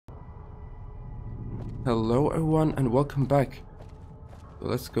Hello everyone and welcome back. So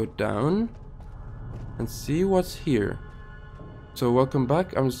let's go down and see what's here. So welcome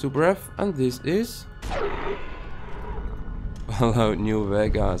back, I'm SuperF and this is Fallout New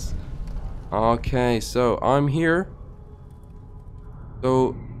Vegas. Okay, so I'm here.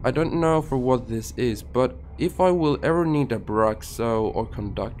 So I don't know for what this is, but if I will ever need a Braxo or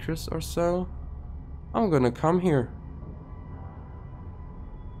Conductress or so, I'm gonna come here.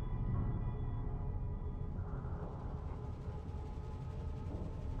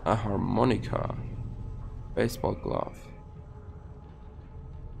 A harmonica. Baseball glove.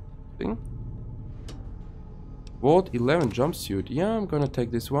 Thing. Vault 11 jumpsuit. Yeah, I'm gonna take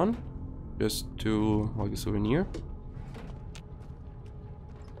this one. Just to like a souvenir.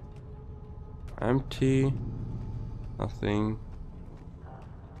 Empty. Nothing.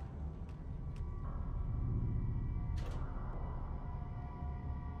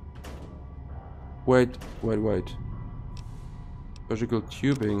 Wait. Surgical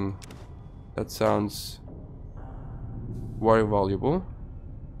tubing. That sounds very valuable.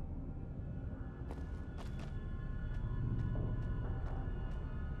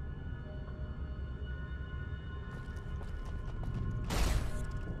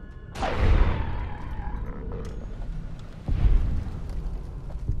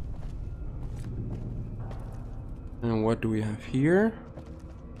 And what do we have here?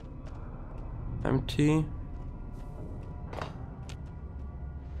 Empty.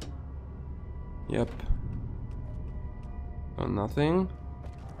 Yep. Oh, nothing.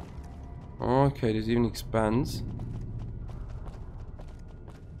 Okay, this even expands.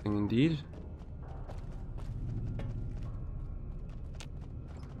 Indeed.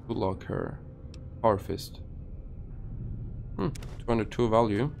 Good locker. Power fist. 202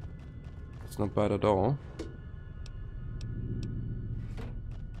 value. It's not bad at all.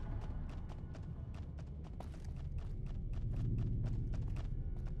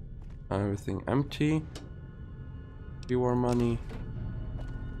 Everything empty. Fewer money.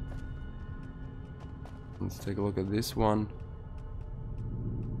 Let's take a look at this one.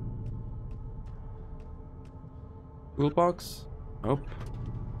 Toolbox? Nope.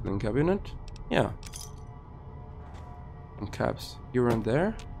 Clean cabinet? Yeah. And caps here and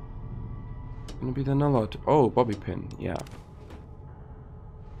there. Gonna be done a lot. Oh, bobby pin. Yeah.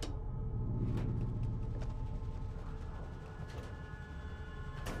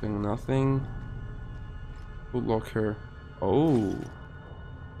 Nothing. Food locker. Oh.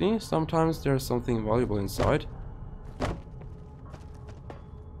 See, sometimes there's something valuable inside.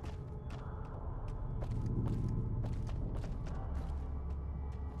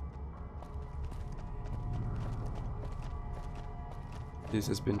 This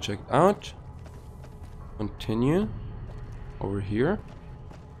has been checked out. Continue. Over here.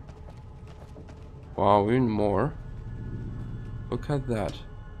 Wow, even more. Look at that.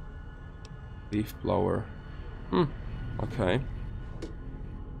 Leaf blower. Okay.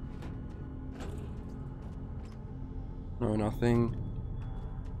 No, nothing.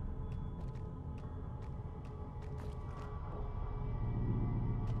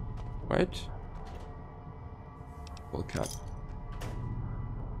 Wait. Full cap.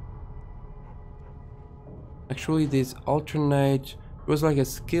 Actually, these alternate. It was like a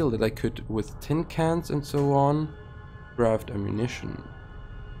skill that I could, with tin cans and so on, craft ammunition.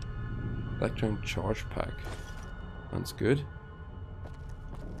 Electron charge pack. Sounds good.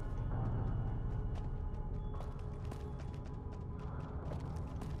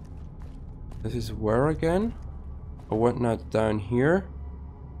 This is where again? I went not down here.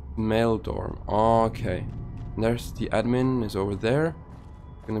 Mail dorm. Okay. And there's the admin is over there.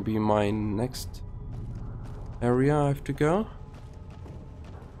 Gonna be my next area I have to go.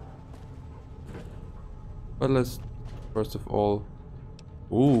 But let's first of all.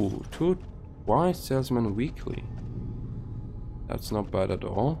 Ooh, 2 Wise Salesman Weekly. That's not bad at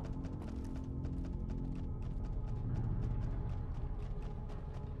all.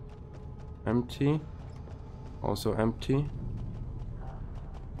 Empty. Also empty.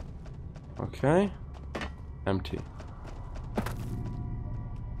 Okay. Empty.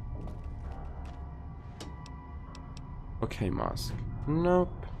 Okay, mask.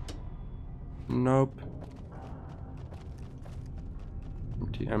 Nope. Nope.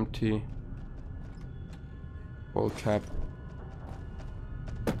 Empty, empty. Full cap.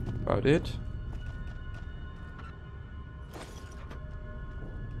 About it.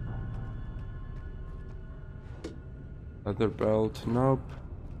 Leather belt. Nope.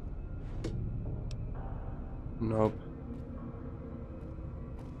 Nope.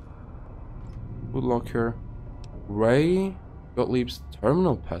 Food locker. Ray Gottlieb's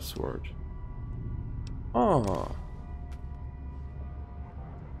terminal password. Oh.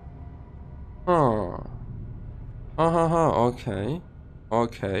 Oh. Okay.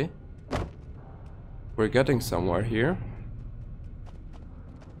 Okay. We're getting somewhere here.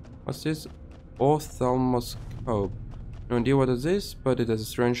 What's this? Ophthalmoscope. No idea what it is, but it has a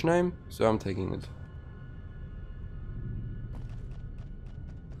strange name, so I'm taking it.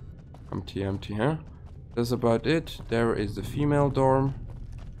 Empty, empty, huh? That's about it. There is the female dorm.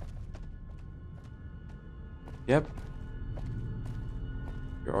 Yep.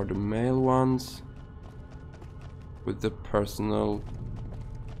 Here are the male ones. With the personal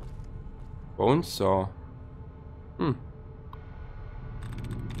bone saw.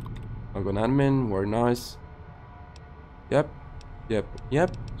 I've got an admin, very nice. Yep.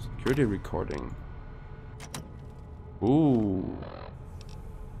 Security recording. Ooh.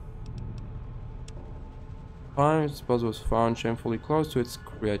 This puzzle was found shamefully close to its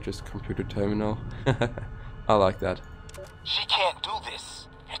creator's computer terminal. I like that. She can't do this.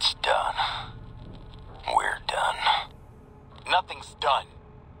 It's done. We're done. Nothing's done.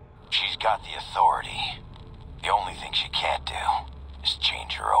 She's got the authority. The only thing she can't do is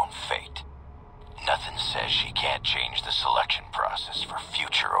change her own fate. Nothing says she can't change the selection process for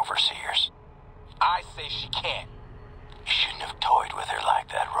future overseers. I say she can't. You shouldn't have toyed with her like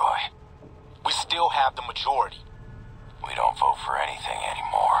that, Roy. We still have the majority. We don't vote for anything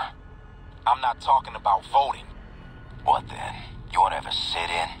anymore. I'm not talking about voting. What then? You want to have a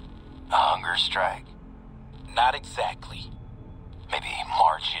sit-in? A hunger strike? Not exactly. Maybe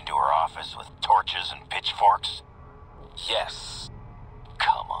march into her office with torches and pitchforks? Yes.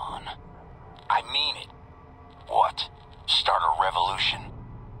 Come on. I mean it. What? Start a revolution?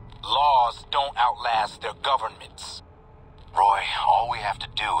 Laws don't outlast their governments. Roy, all we have to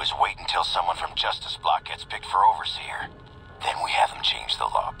do is wait until someone from Justice Block gets picked for overseer. Then we have them change the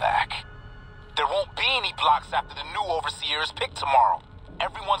law back. There won't be any blocks after the new overseer is picked tomorrow.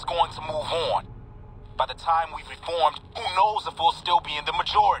 Everyone's going to move on. By the time we've reformed, who knows if we'll still be in the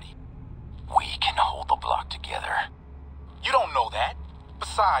majority? We can hold the block together. You don't know that.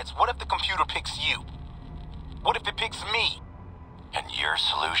 Besides, what if the computer picks you? What if it picks me? And your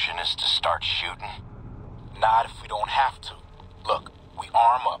solution is to start shooting? Not if we don't have to. Look, we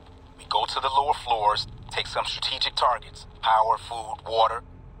arm up. We go to the lower floors, take some strategic targets. Power, food, water.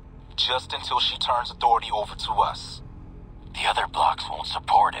 Just until she turns authority over to us. The other blocks won't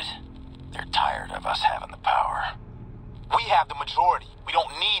support it. They're tired of us having the power. We have the majority. We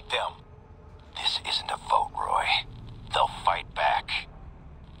don't need them. This isn't a vote, Roy. They'll fight back.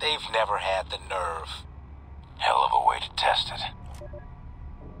 They've never had the nerve. Hell of a way to test it.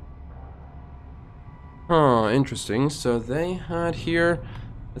 Oh, interesting. So they had here,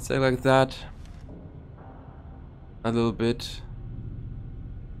 let's say like that, a little bit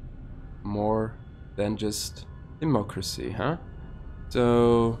more than just democracy, huh?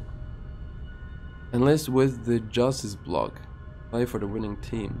 So, enlist with the Justice Block. Play for the winning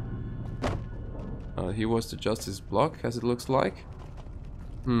team. He was the Justice Block, as it looks like.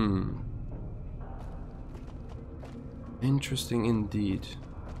 Interesting indeed.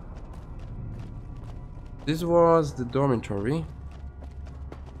 This was the dormitory.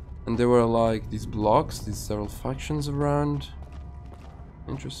 And there were like these blocks, these several factions around.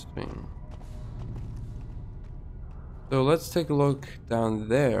 Interesting. So let's take a look down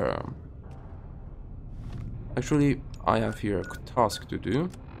there. Actually, I have here a task to do.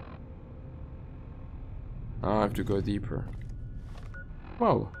 I have to go deeper.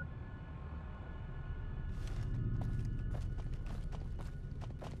 Whoa.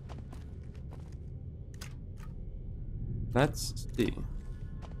 Let's see.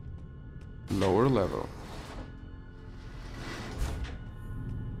 Lower level.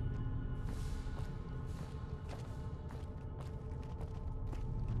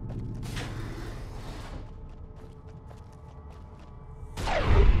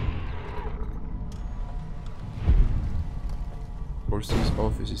 Overseer's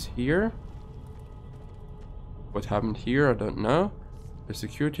office is here. What happened here, I don't know. There's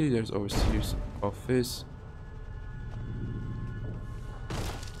security, there's Overseer's office.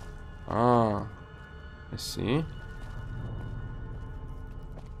 Ah, I see.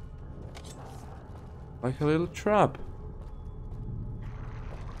 Like a little trap.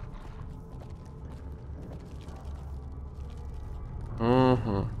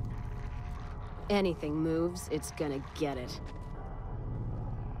 Anything moves, it's gonna get it.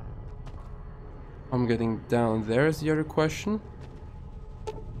 I'm getting down there is the other question.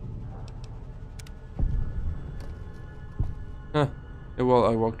 Huh. Yeah, well,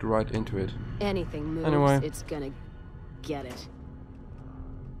 I walked right into it. Anything moves, Anyway. it's gonna get it.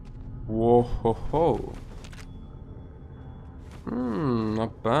 Whoa ho ho.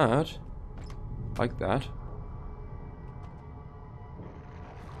 Not bad. Like that.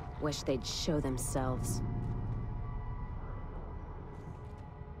 Wish they'd show themselves.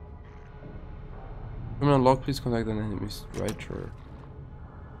 Criminal log, please contact an administrator.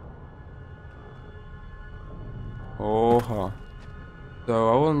 Oh, so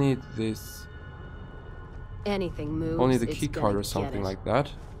I will need this. Anything moves. I'll need the it's key gonna card or get something it. like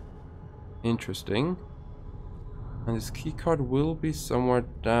that. Interesting. And this key card will be somewhere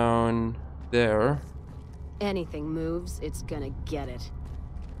down there. Anything moves, it's gonna get it.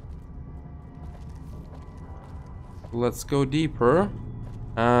 Let's go deeper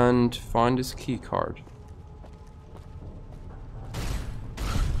and find this key card.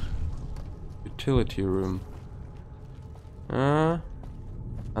 Utility room.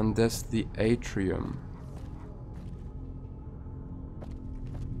 And that's the atrium.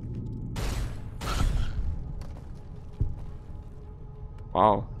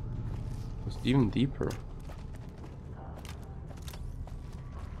 Wow. It's even deeper.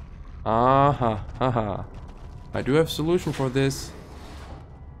 Aha, haha. I do have a solution for this.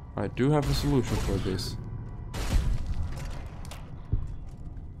 I do have a solution for this.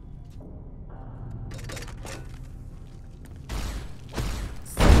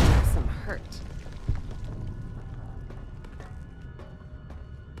 Some hurt.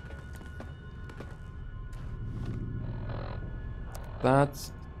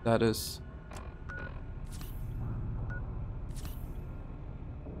 That is.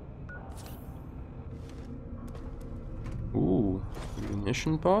 Ooh,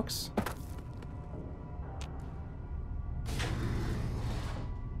 munition box.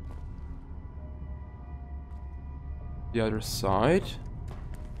 The other side.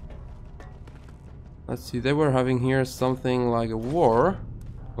 Let's see, they were having here something like a war.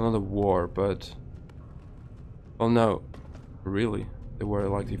 Well, not a war, but... Well, no. Really. They were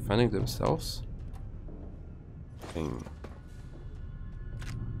like defending themselves. Dang.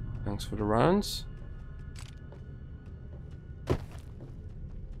 Thanks for the rounds.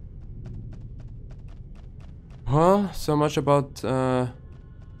 Well, so much about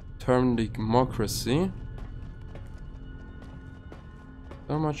term democracy.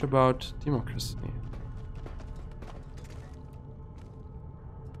 So much about democracy.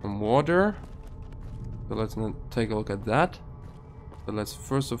 Some water. So let's not take a look at that. But let's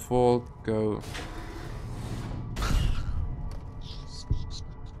first of all go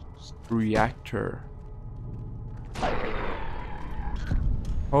reactor.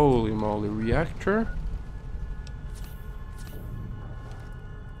 Holy moly, reactor.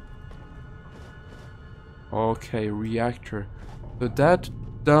 Okay, reactor. So that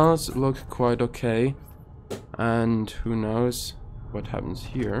does look quite okay. And who knows what happens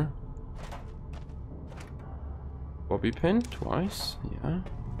here. Bobby pin twice, yeah.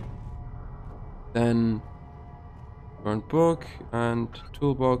 Then burnt book and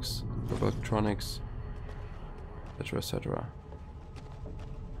toolbox, electronics, etc, etc.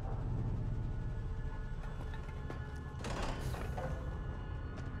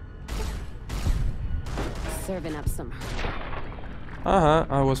 Serving up some.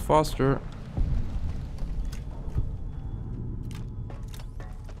 I was faster.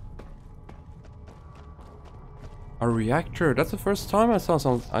 A reactor. That's the first time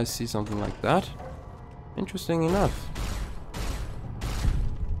I see something like that. Interesting enough.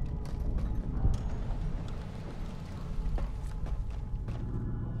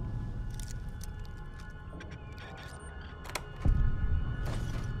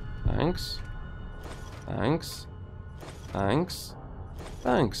 Thanks. Thanks. Thanks.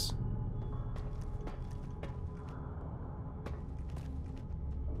 Thanks.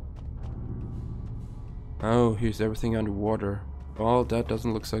 Oh, here's everything underwater. Well, that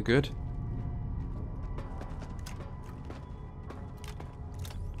doesn't look so good.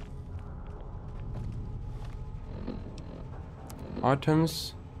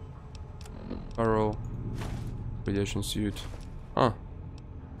 Items. Barrel. Radiation suit. Huh.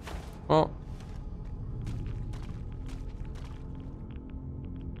 Well.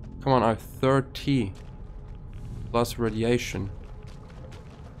 Come on, I have 30 plus radiation.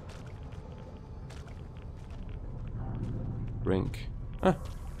 Rink. Ah,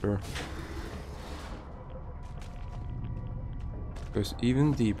 sure. Goes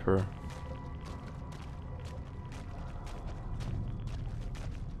even deeper.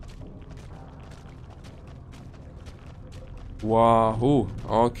 Wahoo!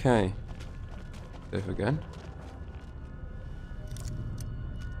 Okay. Save again.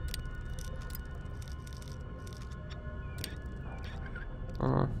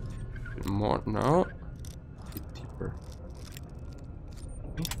 bit more. No. A bit deeper.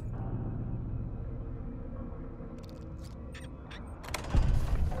 Okay.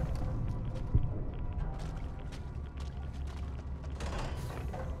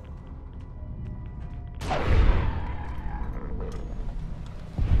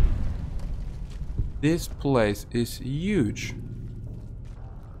 This place is huge.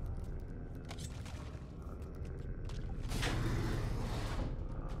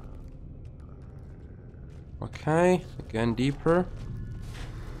 Okay, again deeper.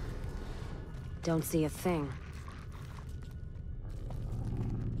 Don't see a thing.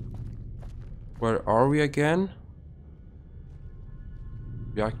 Where are we again?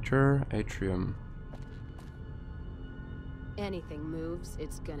 Reactor, atrium. Anything moves,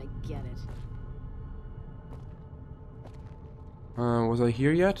 it's gonna get it. Was I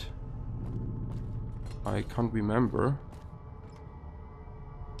here yet? I can't remember.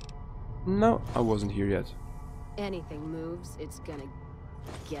 No, I wasn't here yet. Anything moves, it's gonna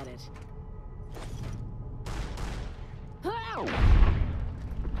get it.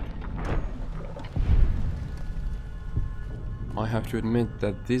 I have to admit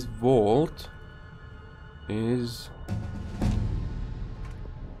that this vault is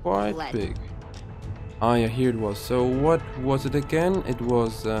quite Lead. big. Ah, yeah, here it was. So what was it again? It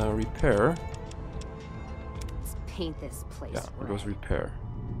was repair. Let's paint this place. Yeah, it was red. repair.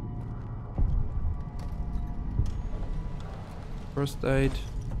 First aid.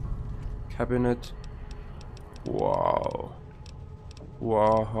 Cabinet. Wow.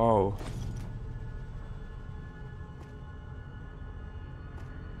 Wow.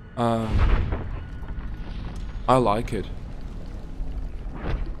 I like it.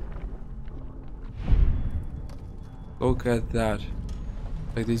 Look at that.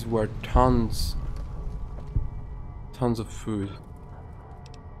 Like, these were tons of food.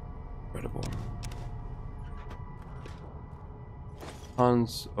 Incredible.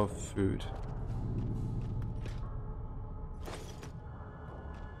 Tons of food.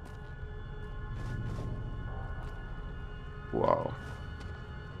 Wow.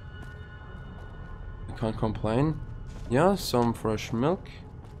 I can't complain. Yeah, some fresh milk.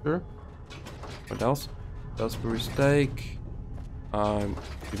 Sure. What else? Pillsbury steak.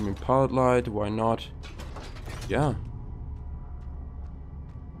 Give me pilot light. Why not? Yeah.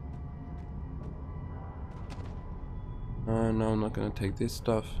 No, I'm not gonna take this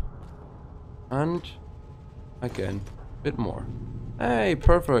stuff. And again, a bit more. Hey,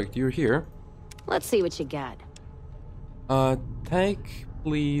 perfect. You're here. Let's see what you got. Take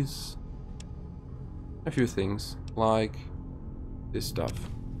please a few things like this stuff.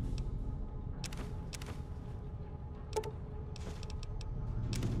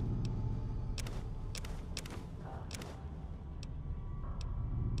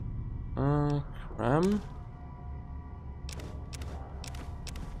 Cram.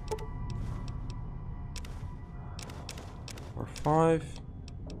 Or 5.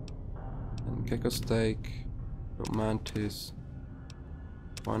 And gecko steak. Mantis.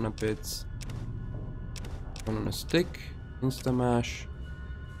 Banana bits. One on a stick. Instamash.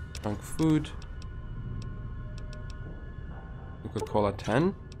 Junk food. Coca-Cola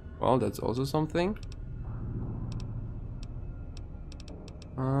 10. Well, that's also something.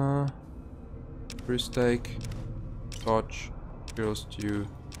 Free steak. Scotch. Grill stew.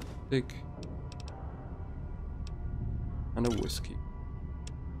 Stick. And a whiskey.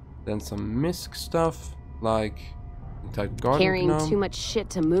 Then some misc stuff. Like type garden Carrying gnome. too much shit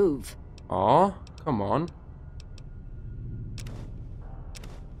to move. Aw, come on.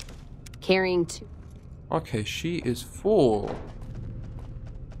 Carrying too... Okay, she is full.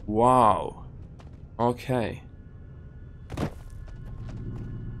 Wow. Okay.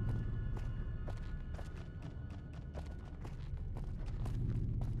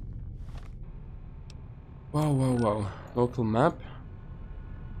 Wow. Local map.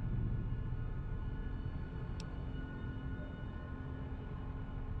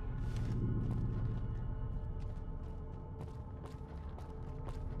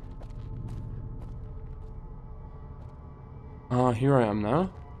 Here I am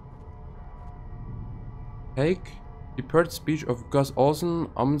now. Take prepared speech of Gus Olsen,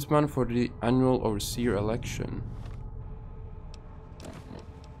 ombudsman for the annual overseer election.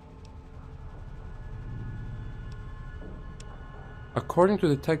 According to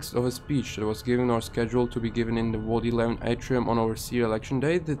the text of a speech that was given or scheduled to be given in the Vault 11 atrium on overseer election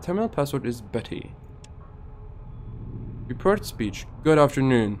day, the terminal password is Betty. Prepared speech. Good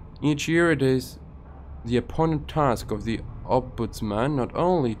afternoon. Each year it is the appointed task of the ombudsman not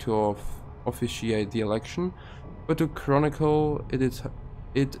only to officiate the election, but to chronicle its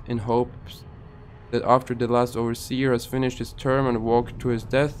it in hopes that after the last overseer has finished his term and walked to his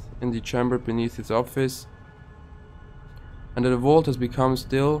death in the chamber beneath his office, and that the vault has become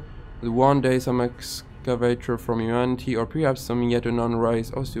still, that one day some excavator from humanity, or perhaps some yet unknown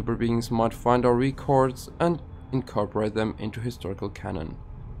race of super beings, might find our records and incorporate them into historical canon.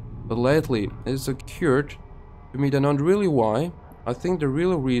 But lately, it has occurred to me that not really why. I think the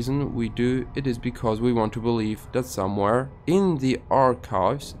real reason we do it is because we want to believe that somewhere in the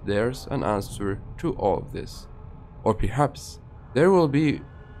archives there's an answer to all of this. Or perhaps there will be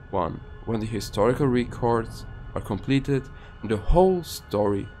one when the historical records are completed and the whole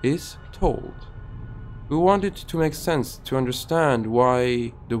story is told. We want it to make sense, to understand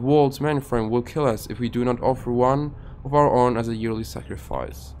why the vault's mainframe will kill us if we do not offer one of our own as a yearly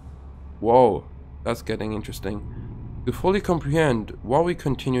sacrifice. Whoa, that's getting interesting. To fully comprehend why we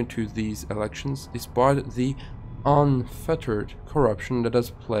continue to these elections despite the unfettered corruption that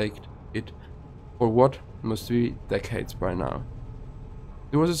has plagued it for what must be decades by now.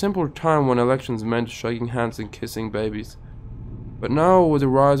 There was a simpler time when elections meant shaking hands and kissing babies. But now, with the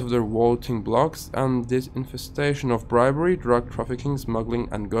rise of the voting blocks and this infestation of bribery, drug trafficking, smuggling,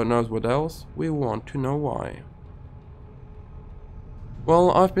 and God knows what else, we want to know why.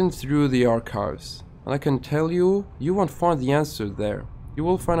 Well, I've been through the archives, and I can tell you, you won't find the answer there. You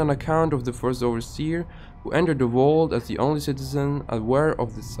will find an account of the first overseer who entered the vault as the only citizen aware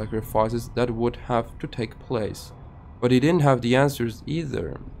of the sacrifices that would have to take place. But he didn't have the answers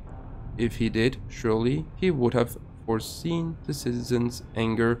either. If he did, surely he would have foreseen the citizens'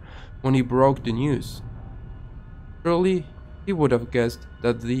 anger when he broke the news. Surely he would have guessed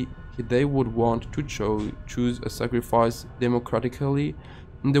that they would want to choose a sacrifice democratically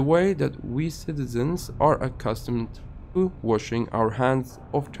in the way that we citizens are accustomed to washing our hands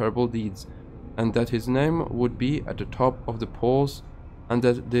of terrible deeds, and that his name would be at the top of the polls, and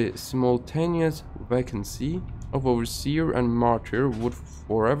that the simultaneous vacancy of overseer and martyr would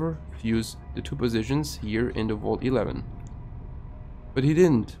forever fuse the two positions here in the Vault 11. But he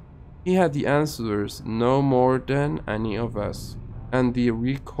didn't. He had the answers no more than any of us, and the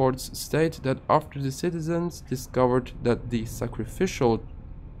records state that after the citizens discovered that the sacrificial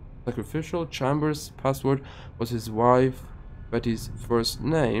chamber's password was his wife Betty's first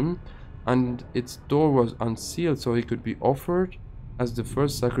name, and its door was unsealed so he could be offered as the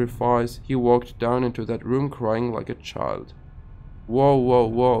first sacrifice, he walked down into that room crying like a child. Whoa, whoa,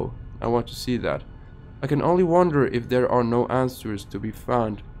 whoa, I want to see that. I can only wonder if there are no answers to be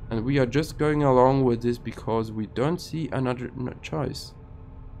found, and we are just going along with this because we don't see another choice.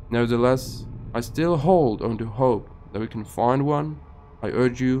 Nevertheless, I still hold on to hope that we can find one. I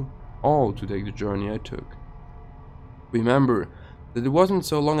urge you all to take the journey I took. Remember that it wasn't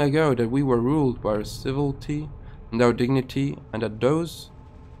so long ago that we were ruled by our civility and our dignity, and that those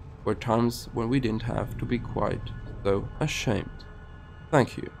were times when we didn't have to be quite so ashamed.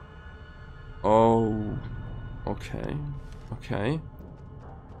 Thank you. Oh, okay, okay.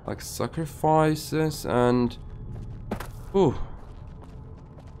 Like sacrifices and... Ooh.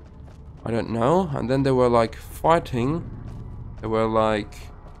 I don't know. And then they were like fighting. They were like...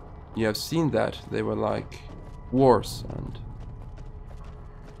 You have seen that. They were like wars and...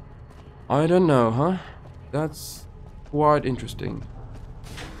 I don't know, huh? That's quite interesting.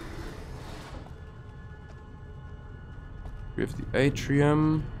 We have the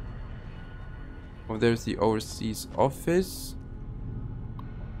atrium. Oh, there's the overseas office.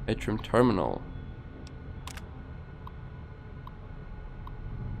 Atrium terminal.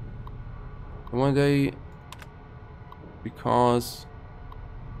 And one day, because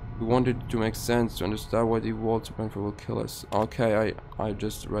we wanted to make sense to understand why the Vault Supreme will kill us. Okay, I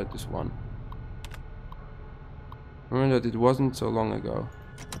just read this one. Remember that it wasn't so long ago.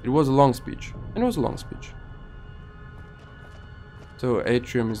 It was a long speech. And it was a long speech. So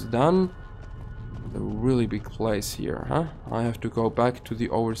atrium is done. A really big place here, huh? I have to go back to the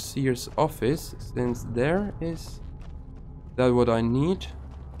overseer's office, since there is that what I need.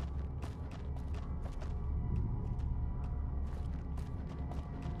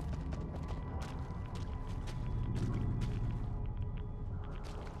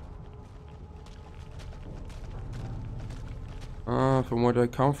 From where do I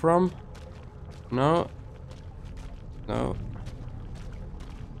come from? No. No.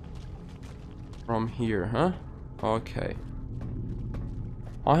 From here, huh? Okay.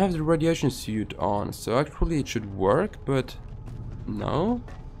 I have the radiation suit on, so actually it should work, but no.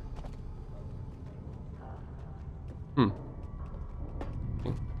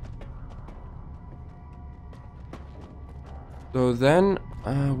 So then,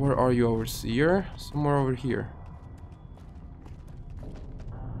 where are you, overseer? Somewhere over here.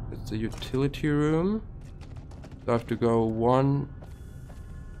 It's the utility room. So I have to go one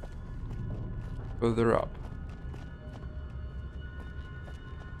further up.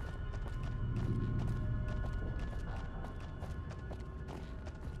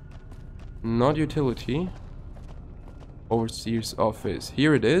 Not utility. Overseer's office.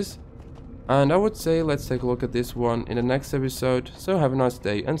 Here it is. And I would say let's take a look at this one in the next episode. So have a nice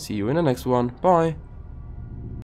day and see you in the next one. Bye.